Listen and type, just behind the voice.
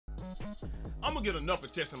I'm gonna get enough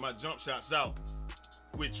of testing my jump shots out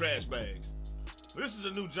with trash bags. This is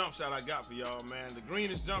a new jump shot I got for y'all, man. The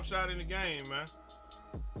greenest jump shot in the game, man.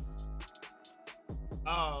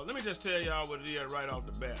 Let me just tell y'all what it is right off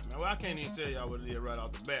the bat, man. Well, I can't even tell y'all what it is right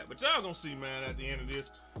off the bat, but y'all gonna see, man, at the end of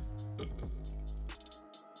this.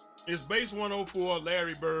 It's base 104,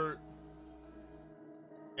 Larry Bird,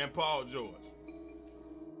 and Paul George.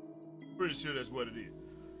 Pretty sure that's what it is.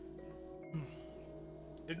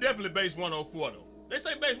 It's definitely base 104 though. They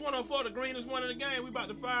say base 104 the greenest one in the game. We about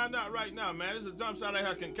to find out right now, man. This is a jump shot I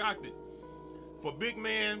have concocted for big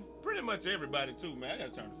man, pretty much everybody too, man. I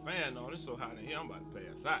gotta turn the fan on. It's so hot in here. I'm about to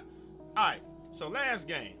pass out. All right, so last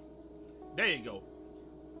game. There you go.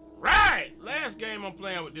 Right, last game I'm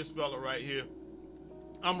playing with this fella right here.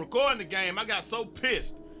 I'm recording the game. I got so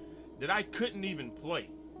pissed that I couldn't even play.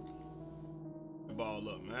 The ball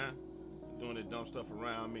up, man. Doing that dumb stuff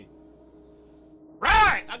around me.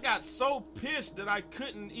 Right! I got so pissed that I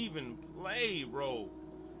couldn't even play, bro.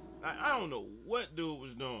 I don't know what dude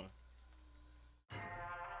was doing.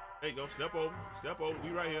 There you go. Step over. Step over.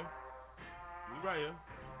 We right here. We right here.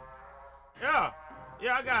 Yeah.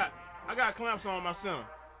 Yeah, I got clamps on my center.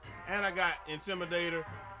 And I got Intimidator.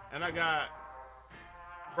 And I got...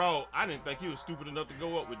 Bro, I didn't think he was stupid enough to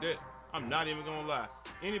go up with that. I'm not even gonna lie.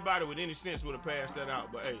 Anybody with any sense would have passed that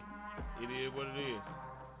out. But hey, it is what it is.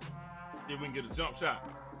 See if we can get a jump shot.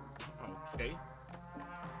 Okay.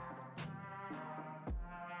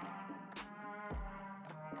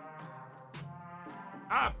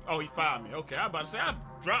 Oh, he fired me. Okay, I was about to say I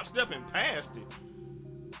drop step and passed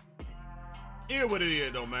it. Here's what it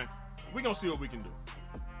is though, man. We gonna see what we can do.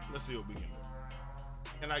 Let's see what we can do.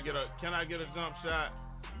 Can I get a jump shot?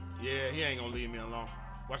 Yeah, he ain't gonna leave me alone.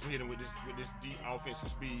 Watch me hit him with this deep offensive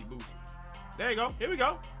speed boost. There you go. Here we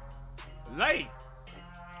go. Lay.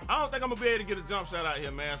 I don't think I'm gonna be able to get a jump shot out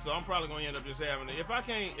here, man. So I'm probably gonna end up just having it. If I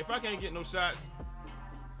can't get no shots,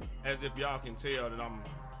 as if y'all can tell that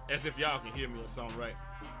as if y'all can hear me or something, right?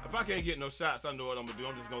 If I can't get no shots, I know what I'm gonna do.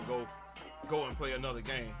 I'm just gonna go and play another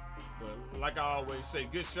game. But like I always say,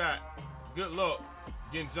 good shot, good luck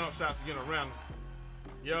getting jump shots again around him.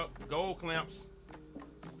 Yep, gold clamps.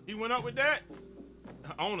 He went up with that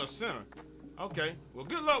on the center. Okay, well,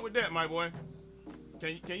 good luck with that, my boy.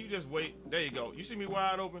 Can you just wait? There you go. You see me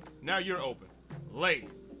wide open? Now you're open. Lay.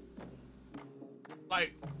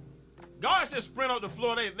 Like, guards just sprint up the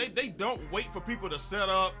floor. They don't wait for people to set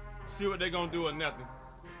up, see what they're gonna do or nothing.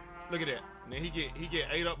 Look at that. And then he get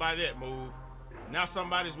ate up by that move. Now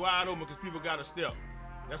somebody's wide open because people got to step.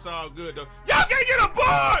 That's all good though. Y'all can't get a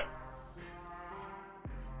board!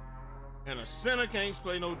 And a center can't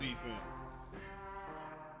play no defense.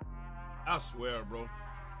 I swear, bro.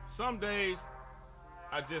 Some days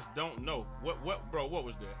I just don't know. What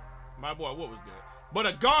was that? My boy, what was that? But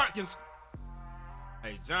a guard can...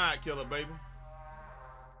 Hey, giant killer, baby.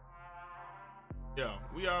 Yeah,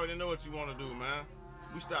 we already know what you want to do, man.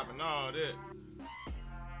 We stopping all that.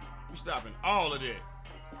 We stopping all of that.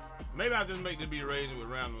 Maybe I just make this be raising with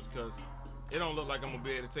randoms because it don't look like I'm going to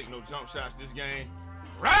be able to take no jump shots this game.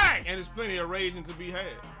 Right! And there's plenty of raising to be had.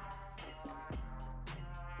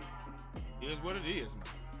 Here's what it is, man.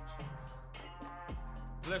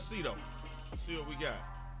 Let's see, though. Let's see what we got.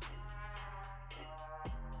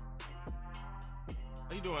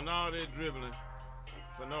 He doing all that dribbling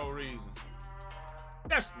for no reason.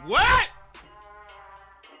 That's what?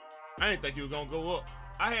 I didn't think he was gonna go up.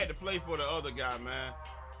 I had to play for the other guy, man.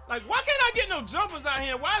 Like, why can't I get no jumpers out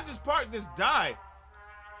here? Why does this park just die?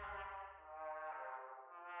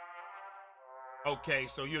 Okay,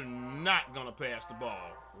 so you're not gonna pass the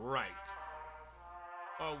ball, right?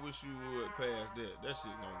 I wish you would pass that. That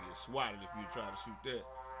shit gonna get swatted if you try to shoot that.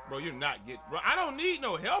 Bro, you're not getting... Bro, I don't need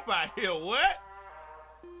no help out here, what?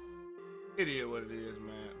 It is what it is,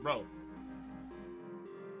 man. Bro.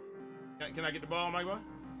 Can I get the ball, my boy?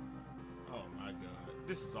 Oh, my God.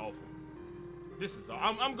 This is awful. This is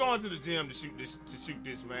awful. I'm going to the gym to shoot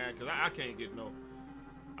this, man, because I can't get no...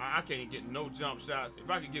 I can't get no jump shots. If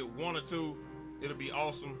I could get one or two, it'll be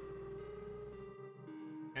awesome.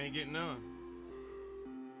 Ain't getting none.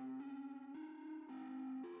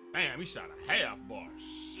 Damn, he shot a half bar.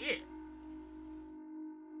 Shit.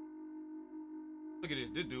 Look at this.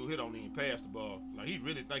 This dude, he don't even pass the ball. Like, he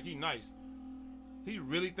really think he nice. He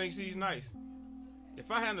really thinks he's nice.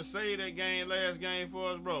 If I hadn't saved that game, last game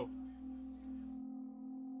for us, bro.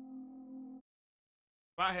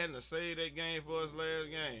 If I hadn't saved that game for us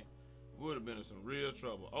last game, we would have been in some real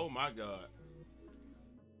trouble. Oh, my God.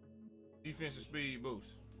 Defensive speed boost.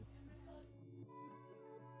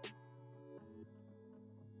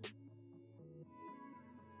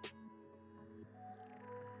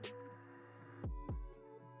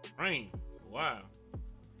 Rain. Wow.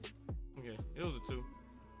 Okay, it was a 2.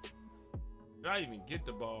 Did I even get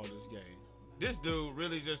the ball this game? This dude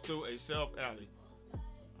really just threw a self-alley.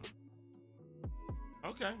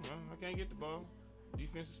 Okay, well, I can't get the ball.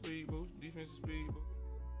 Defensive speed boost, defensive speed boost.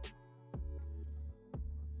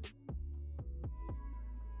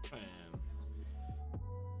 Man.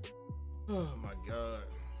 Oh my God.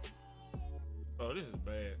 Oh, this is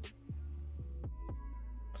bad.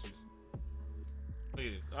 Look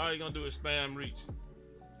at this. All you're gonna do is spam reach.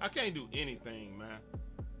 I can't do anything, man.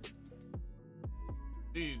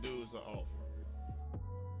 These dudes are awful.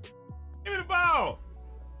 Give me the ball.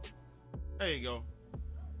 There you go.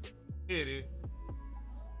 Here it is.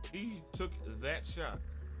 He took that shot.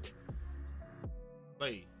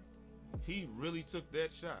 Wait, he really took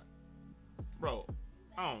that shot. Bro,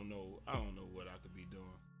 I don't know what I could be doing.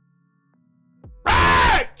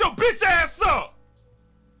 Hey! Your bitch ass up!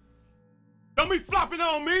 Don't be flopping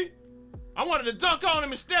on me. I wanted to dunk on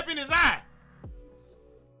him and step in his eye.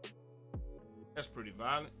 That's pretty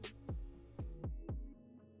violent.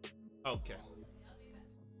 Okay.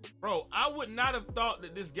 Bro, I would not have thought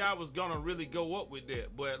that this guy was gonna really go up with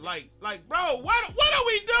that. But like, bro, what are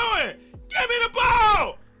we doing? Give me the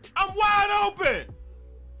ball! I'm wide open.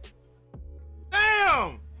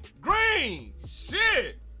 Damn, Green,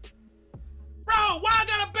 shit. Bro, why I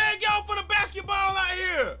gotta beg y'all for the basketball out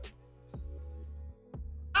here?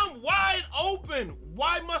 I'm wide open.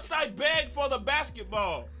 Why must I beg for the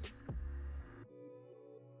basketball?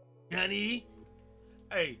 Gunny,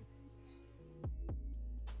 hey.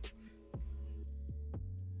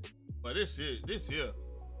 But this here.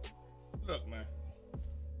 Look, man.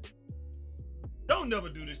 Don't never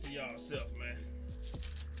do this to y'all self, man.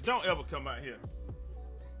 Don't ever come out here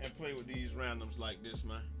and play with these randoms like this,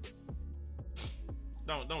 man.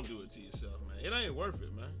 Don't do it to yourself, man. It ain't worth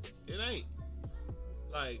it, man. It ain't.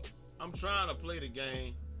 Like, I'm trying to play the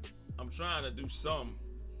game. I'm trying to do something.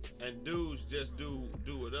 And dudes just do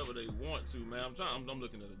whatever they want to, man. I'm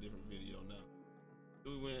looking at a different video now.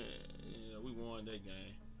 We win, yeah, we won that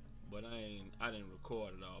game. But I didn't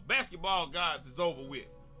record it all. Basketball Gods is over with.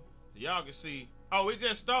 Y'all can see. Oh, it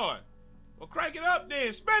just started. Well, crank it up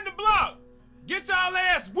then. Spin the block. Get y'all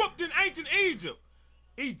ass whooped in ancient Egypt.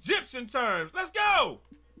 Egyptian terms. Let's go.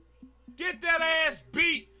 Get that ass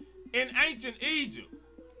beat in ancient Egypt.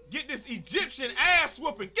 Get this Egyptian ass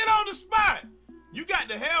whooping. Get on the spot. You got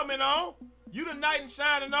the helmet on. You the knight in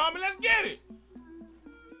shining armor. Let's get it.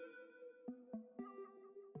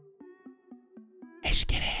 Let's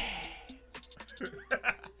get it.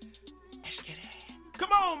 Let's get it.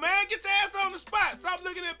 Come on, man. Get your ass on the spot. Stop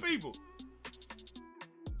looking at people.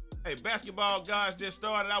 Hey, Basketball Gods just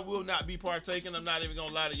started. I will not be partaking. I'm not even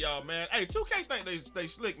gonna lie to y'all, man. Hey, 2K think they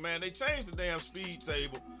slick, man. They changed the damn speed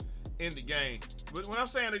table in the game. But when I'm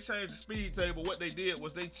saying they changed the speed table, what they did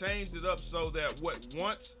was they changed it up so that what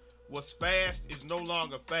once was fast is no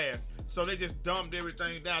longer fast. So they just dumbed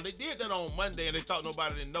everything down. They did that on Monday and they thought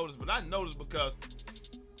nobody didn't notice, but I noticed because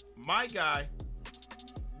my guy,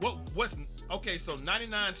 what's okay, so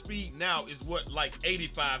 99 speed now is what like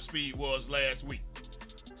 85 speed was last week.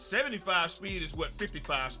 75 speed is what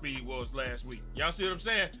 55 speed was last week. Y'all see what I'm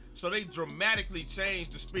saying? So they dramatically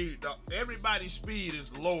changed the speed. Everybody's speed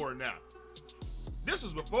is lower now. This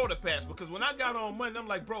was before the patch because when I got on Monday, I'm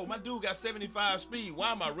like, bro, my dude got 75 speed.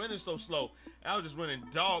 Why am I running so slow? I was just running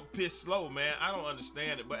dog piss slow, man. I don't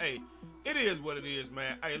understand it, but hey, it is what it is,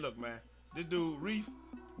 man. Hey, look, man, this dude Reef,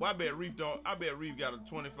 well, I bet Reef got a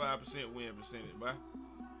 25% win percentage, boy.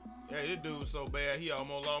 Hey, this dude's so bad, he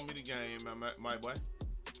almost lost me the game, my boy.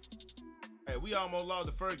 Hey, we almost lost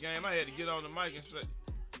the first game. I had to get on the mic and say,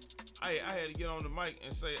 I had to get on the mic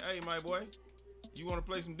and say, hey, my boy, you want to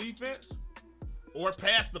play some defense or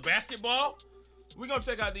pass the basketball? We're going to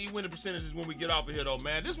check out these winning percentages when we get off of here, though,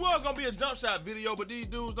 man. This was going to be a jump shot video, but these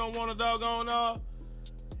dudes don't want a doggone,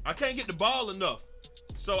 I can't get the ball enough.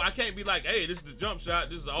 So I can't be like, hey, this is the jump shot.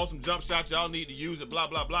 This is an awesome jump shot. Y'all need to use it, blah,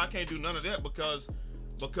 blah, blah. I can't do none of that because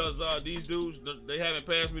these dudes, they haven't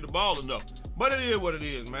passed me the ball enough. But it is what it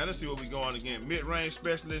is, man. Let's see what we going again. Mid-range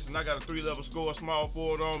specialist, and I got a 3-level score, small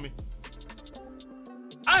forward on me.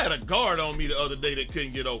 I had a guard on me the other day that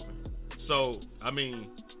couldn't get open. So, I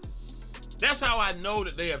mean, that's how I know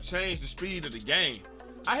that they have changed the speed of the game.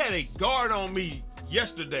 I had a guard on me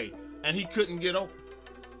yesterday, and he couldn't get open.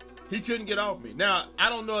 He couldn't get off me. Now, I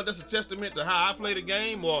don't know if that's a testament to how I play the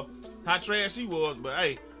game or how trash he was, but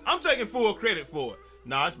hey, I'm taking full credit for it.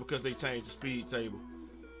 Nah, it's because they changed the speed table.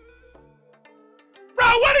 Bro,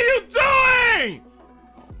 what are you doing?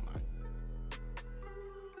 Oh my.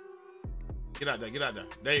 Get out there, get out there.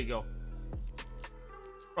 There you go.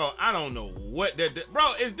 Bro, I don't know what that,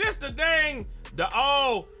 bro, is this the dang, the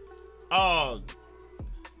all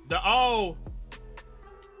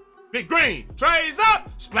big green, trays up,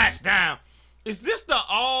 splash down. Is this the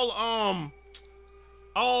all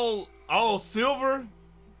silver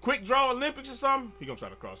quick draw Olympics or something? He gonna try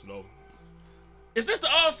to cross it over. Is this the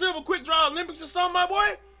all silver quick draw Olympics or something, my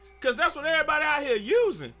boy? Cause that's what everybody out here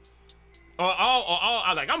using.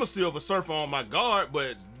 Like I'm a silver surfer on my guard,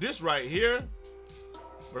 but this right here,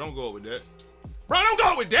 bro, don't go with that. Bro, don't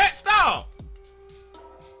go with that. Stop.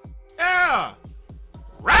 Yeah.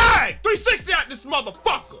 Right. 360 out this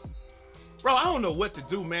motherfucker. Bro, I don't know what to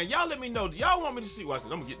do, man. Y'all let me know. Do y'all want me to see? Watch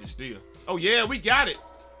this. I'm gonna get this steal. Oh yeah, we got it.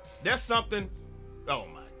 That's something. Oh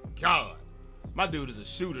my God. My dude is a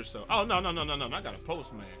shooter, so. Oh no. I got a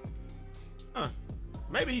postman. Huh.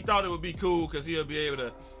 Maybe he thought it would be cool because he'll be able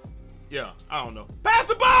to. Yeah, I don't know. Pass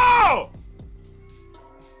the ball!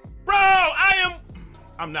 Bro,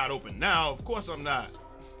 I'm not open now. Of course I'm not.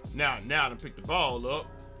 Now to pick the ball up.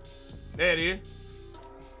 There it is.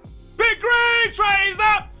 Big green, trays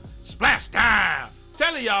up, splash down.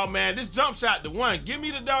 Telling y'all, man, this jump shot the one. Give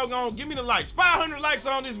me the doggone, give me the likes. 500 likes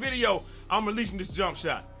on this video. I'm releasing this jump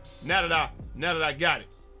shot. Now that I got it.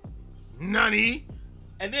 Nunny.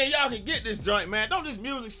 And then y'all can get this joint, man. Don't this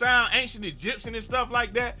music sound ancient Egyptian and stuff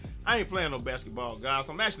like that? I ain't playing no basketball, guys.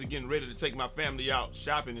 I'm actually getting ready to take my family out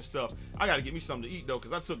shopping and stuff. I gotta get me something to eat though,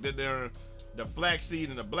 cause I took that there, the flax seed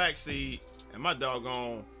and the black seed, and my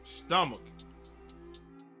doggone stomach.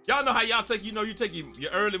 Y'all know how y'all take, you take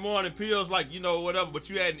your early morning pills, like, whatever, but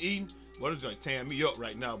you hadn't eaten. Well, it's like tearing me up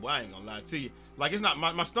right now, but I ain't gonna lie to you. Like, it's not,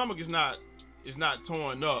 my stomach is not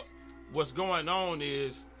torn up. What's going on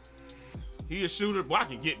is, he a shooter, boy, I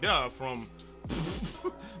can get there from,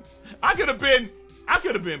 I could have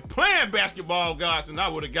been playing basketball, guys, and I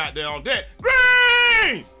would have got there on that.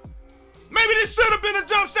 Green! Maybe this should have been a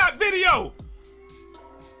jump shot video.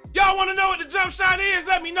 Y'all want to know what the jump shot is?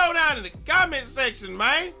 Let me know down in the comment section,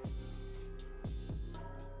 man.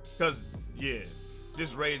 Because, yeah,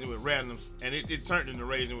 this raising with randoms, and it turned into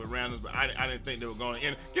raising with randoms, but I didn't think they were going to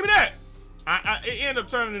end. Give me that. It ended up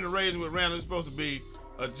turning into raising with randoms. It's supposed to be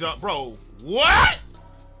a jump. Bro, what?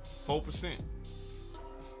 4%.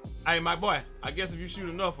 Hey, my boy, I guess if you shoot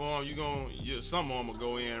enough on him, some of them will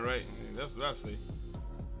go in, right? That's what I say.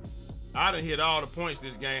 I done hit all the points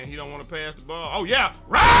this game. He don't want to pass the ball. Oh, yeah.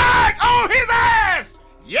 Right on his ass.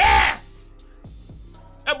 Yes.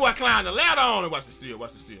 That boy climbed the ladder on it. Watch the steal.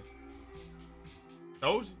 Watch the steal.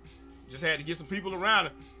 Told you. Just had to get some people around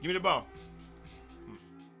him. Give me the ball.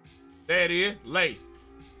 There it is. Lay.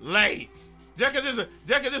 Just cause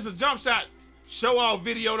this a jump shot show off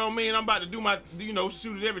video don't mean I'm about to do my,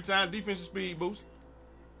 shoot it every time. Defensive speed boost.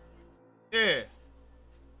 Yeah.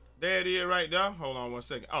 There it is right there. Hold on 1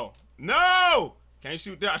 second. Oh, no! Can't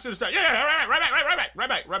shoot that. I should have said, yeah,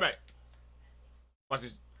 right back. Watch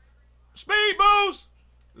this. Speed boost.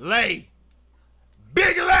 Lay.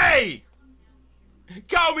 Big lay.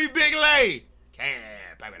 Call me Big Lay.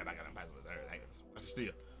 Watch the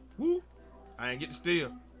steal. Woo. I ain't get the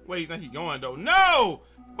steal. Where you think he going, though? No!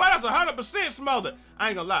 But that's 100% smothered. I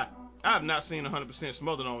ain't gonna lie. I have not seen 100%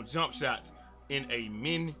 smothered on jump shots in a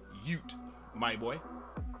minute, my boy.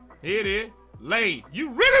 Here it is. Lay.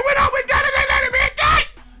 You really went up with that and they let him in, God?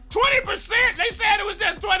 20%? They said it was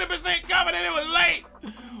just 20% covered and it was late.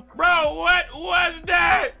 Bro, what was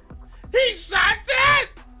that? He shot it!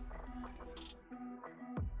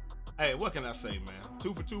 Hey, what can I say, man?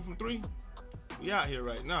 2 for 2 from 3? We out here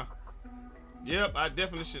right now. Yep, I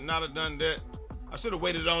definitely should not have done that. I should have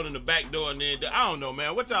waited on in the back door and then, I don't know,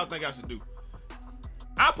 man. What y'all think I should do?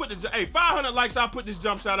 Hey, 500 likes, I'll put this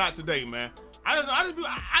jump shot out today, man.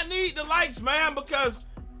 I need the likes, man, because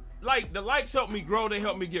like the likes help me grow. They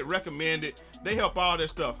help me get recommended. They help all that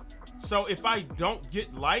stuff. So if I don't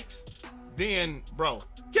get likes, then bro,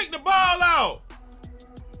 kick the ball out.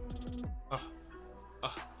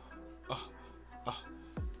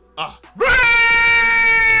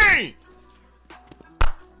 Green!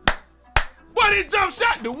 Boy, this jump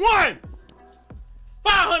shot the one.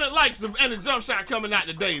 500 likes and the jump shot coming out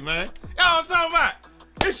today, man. Y'all what I'm talking about?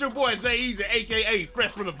 It's your boy Eazy, aka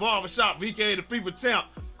Fresh from the Barbershop, VK the FIFA champ.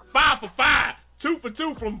 5 for 5, 2 for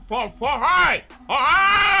 2 from 4. All right.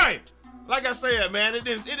 Like I said, man, it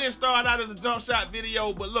didn't start out as a jump shot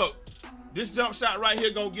video, but look, this jump shot right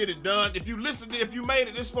here gonna get it done. If you made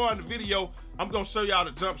it this far in the video, I'm gonna show y'all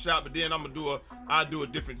the jump shot, but then I'll do a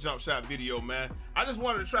different jump shot video, man. I just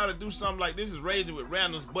wanted to try to do something like this. Is raising with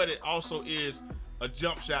randoms, but it also is a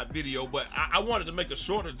jump shot video, but I wanted to make a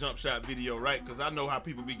shorter jump shot video, right? Because I know how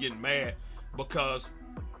people be getting mad, because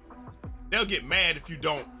they'll get mad if you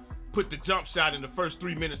don't put the jump shot in the first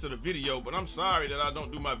 3 minutes of the video, but I'm sorry that I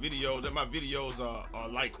don't do my videos, that my videos are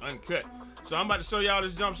like uncut. So I'm about to show y'all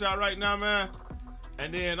this jump shot right now, man.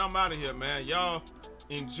 And then I'm out of here, man. Y'all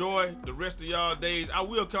enjoy the rest of y'all days. I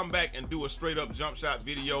will come back and do a straight up jump shot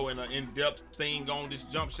video and an in-depth thing on this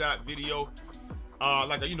jump shot video.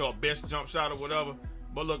 Like a, you know, a best jump shot or whatever.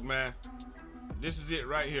 But look, man, this is it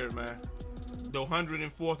right here, man. The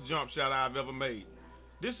 104th jump shot I've ever made.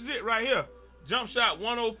 This is it right here. Jump shot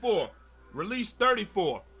 104, release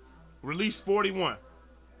 34, release 41.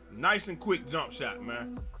 Nice and quick jump shot,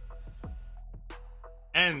 man.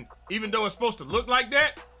 And even though it's supposed to look like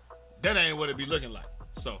that, that ain't what it be looking like.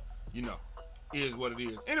 So, you know, is what it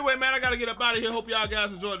is. Anyway, man, I gotta get up out of here. Hope y'all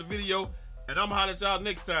guys enjoyed the video. And I'm gonna holler at y'all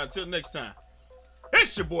next time. Till next time.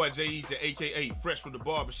 It's your boy Eazy, aka Fresh from the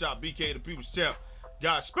Barbershop, BK the People's Champ.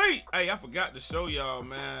 Godspeed. Hey, I forgot to show y'all,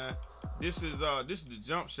 man. This is the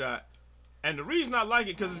jump shot. And the reason I like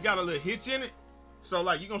it, because it's got a little hitch in it. So,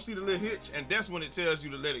 like, you're going to see the little hitch, and that's when it tells you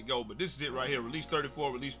to let it go. But this is it right here. Release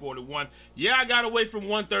 34, release 41. Yeah, I got away from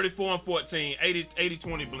 134 and 14.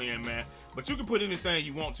 80-20 blend, man. But you can put anything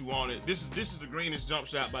you want to on it. This is the greenest jump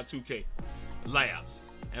shot by 2K Labs.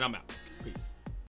 And I'm out. Peace.